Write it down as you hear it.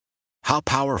How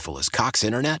powerful is Cox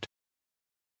Internet?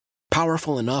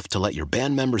 Powerful enough to let your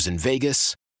band members in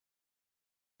Vegas,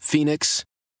 Phoenix,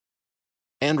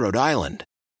 and Rhode Island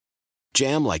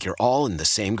jam like you're all in the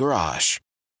same garage.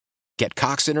 Get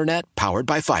Cox Internet powered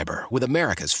by fiber with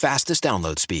America's fastest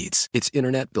download speeds. It's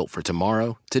internet built for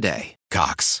tomorrow, today.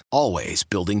 Cox, always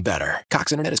building better.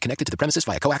 Cox Internet is connected to the premises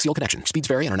via coaxial connection. Speeds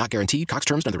vary and are not guaranteed. Cox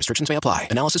terms and other restrictions may apply.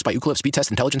 Analysis by Ookla Speed Test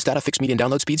Intelligence Data. Fixed median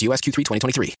download speeds. US Q3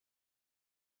 2023.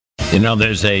 You know,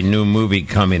 there's a new movie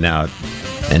coming out,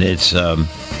 and it's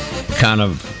kind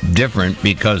of different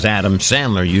because Adam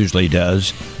Sandler usually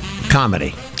does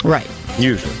comedy. Right.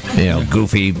 Usually. You know,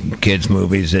 goofy kids'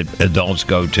 movies that adults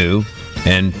go to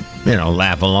and, you know,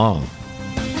 laugh along.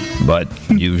 But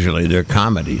usually they're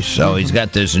comedies. So he's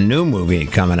got this new movie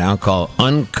coming out called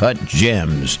Uncut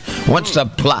Gems. What's the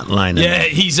plot line of that?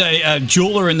 He's a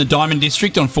jeweler in the Diamond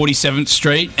District on 47th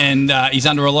Street, and he's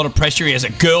under a lot of pressure. He has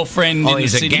a girlfriend in the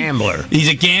city. He's a gambler. He's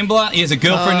a gambler. He has a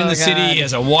girlfriend in the city. He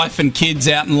has a wife and kids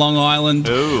out in Long Island.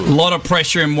 Ooh. A lot of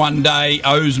pressure in one day,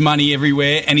 owes money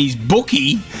everywhere, and his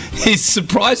bookie is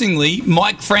surprisingly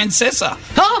Mike Francesca.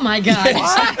 Oh, my God.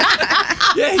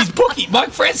 Yeah, his bookie, Mike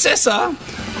Francesca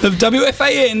of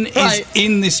WFAN, is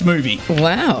in this movie.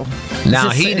 Wow. Now,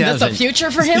 is he doesn't. Is this a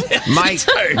future for him?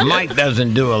 Mike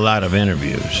doesn't do a lot of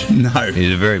interviews. No.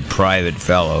 He's a very private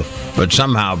fellow. But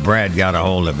somehow Brad got a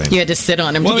hold of him. You had to sit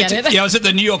on him to get it? Yeah, I was at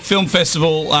the New York Film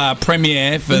Festival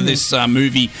premiere for this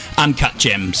movie, Uncut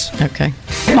Gems. Okay.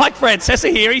 Mike Francesca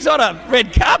here. He's on a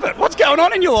red carpet. What's going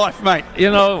on in your life, mate?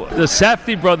 You know, the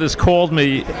Safdie brothers called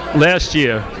me last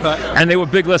year, and they were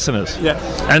big listeners. Yeah.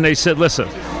 And they said, listen,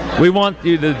 we want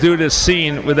you to do this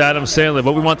scene with Adam Sandler,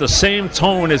 but we want the same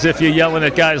tone as if you're yelling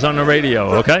at guys on the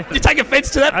radio, okay? You take offense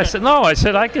to that? I said, no,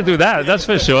 I can do that, that's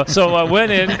for sure. So I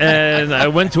went in and I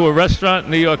went to a restaurant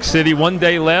in New York City one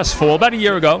day last fall, about a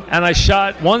year ago, and I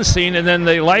shot one scene, and then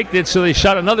they liked it, so they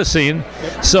shot another scene.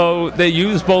 So they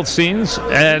used both scenes,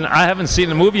 and I haven't seen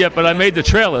the movie yet, but I made the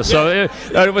trailer, so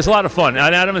it was a lot of fun.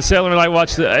 And Adam Sandler and I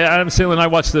watched the,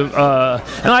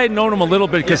 and I had known him a little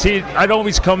bit because he'd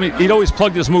always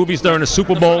plugged his movies during the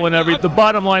Super Bowl and everything. The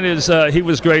bottom line is he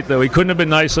was great, though. He couldn't have been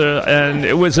nicer, and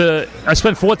it was I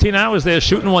spent 14 hours there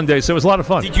shooting one day, so it was a lot of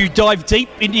fun. Did you dive deep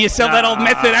into yourself, that old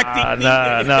method acting?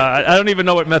 No, I don't even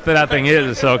know what method acting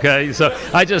is, okay? So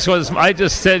I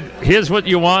just said, here's what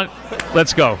you want,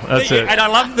 let's go. That's it. And I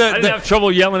love I didn't have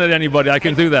trouble yelling at anybody. I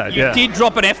can do that, You did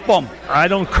drop an F-bomb. I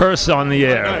don't curse on the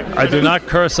air. I do not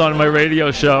curse on my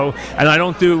radio show, and I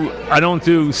don't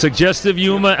do suggestive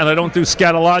humor, and I don't do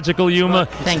scatological humor.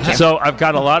 Thank you. So I've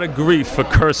got a lot of grief for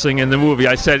cursing in the movie.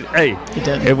 I said, hey,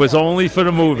 it was only for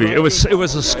the movie. It was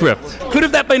a script. Could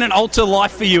have that been an alter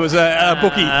life for you as a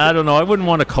bookie? I don't know. I wouldn't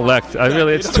want to collect.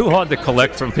 It's too hard to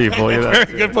collect from people. You know?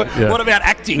 Very good point. Yeah. What about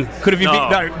acting? Could have you been?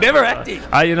 No, never acting.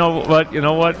 You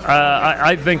know what?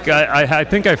 I think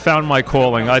I found my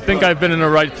calling. I think I've been in the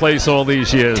right place all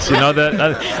these years. You know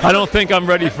that. I don't think I'm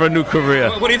ready for a new career.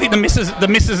 What do you think the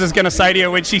missus is going to say to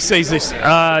you when she sees this?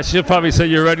 She'll probably say,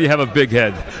 "You're ready to have a big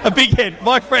head." A big head.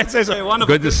 Mike Francesca.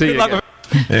 Wonderful. Good to see you again.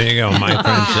 There you go, Mike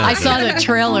Francesca. I saw the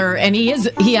trailer, and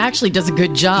he actually does a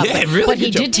good job. Yeah, really but good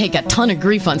he job. did take a ton of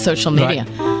grief on social media.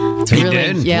 It's He really,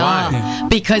 did? yeah, Why?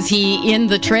 because in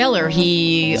the trailer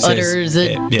he utters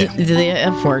the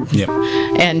F word,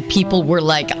 and people were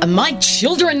like, "My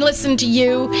children listen to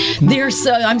you.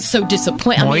 I'm so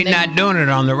disappointed." Well, he's not doing it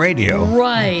on the radio.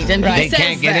 Right, and They he says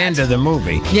can't get that. into the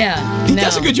movie. Yeah, He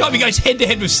does a good job. He goes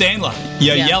head-to-head with Sandler.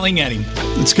 You're yelling at him.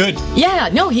 It's good. Yeah,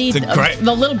 no, It's great.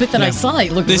 the little bit that I saw, he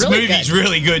looked This really movie's good.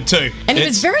 really good, too. And he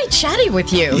was very chatty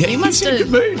with you. Yeah, he must he's in a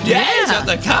have. good mood. Yeah, he's on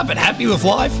the carpet, happy with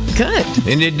life. Good.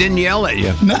 And it didn't yell at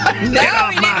you. No, Get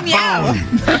off my phone.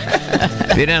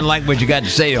 If you didn't like what you got to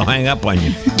say, he'll hang up on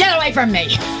you. Get away from me.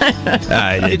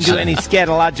 Didn't do any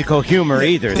scatological humor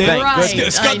either. Thank Right.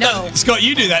 goodness. Scott, I know. Scott,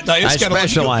 you do that, though. I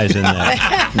specialize in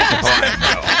that.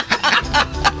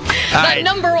 The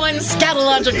number one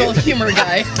scatological humor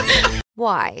guy.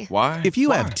 Why? If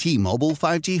you have T-Mobile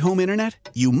 5G home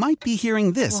internet, you might be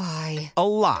hearing this Why? a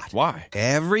lot. Why?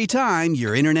 Every time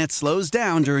your internet slows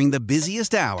down during the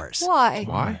busiest hours.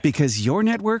 Why? Because your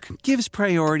network gives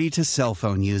priority to cell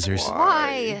phone users.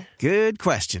 Why? Good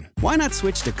question. Why not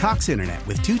switch to Cox Internet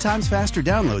with 2 times faster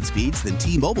download speeds than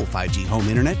T-Mobile 5G home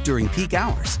internet during peak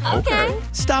hours? Okay.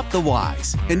 Stop the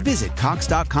whys and visit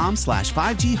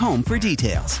cox.com/5G home for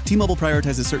details. T-Mobile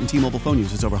prioritizes certain T-Mobile phone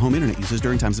users over home internet users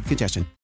during times of congestion.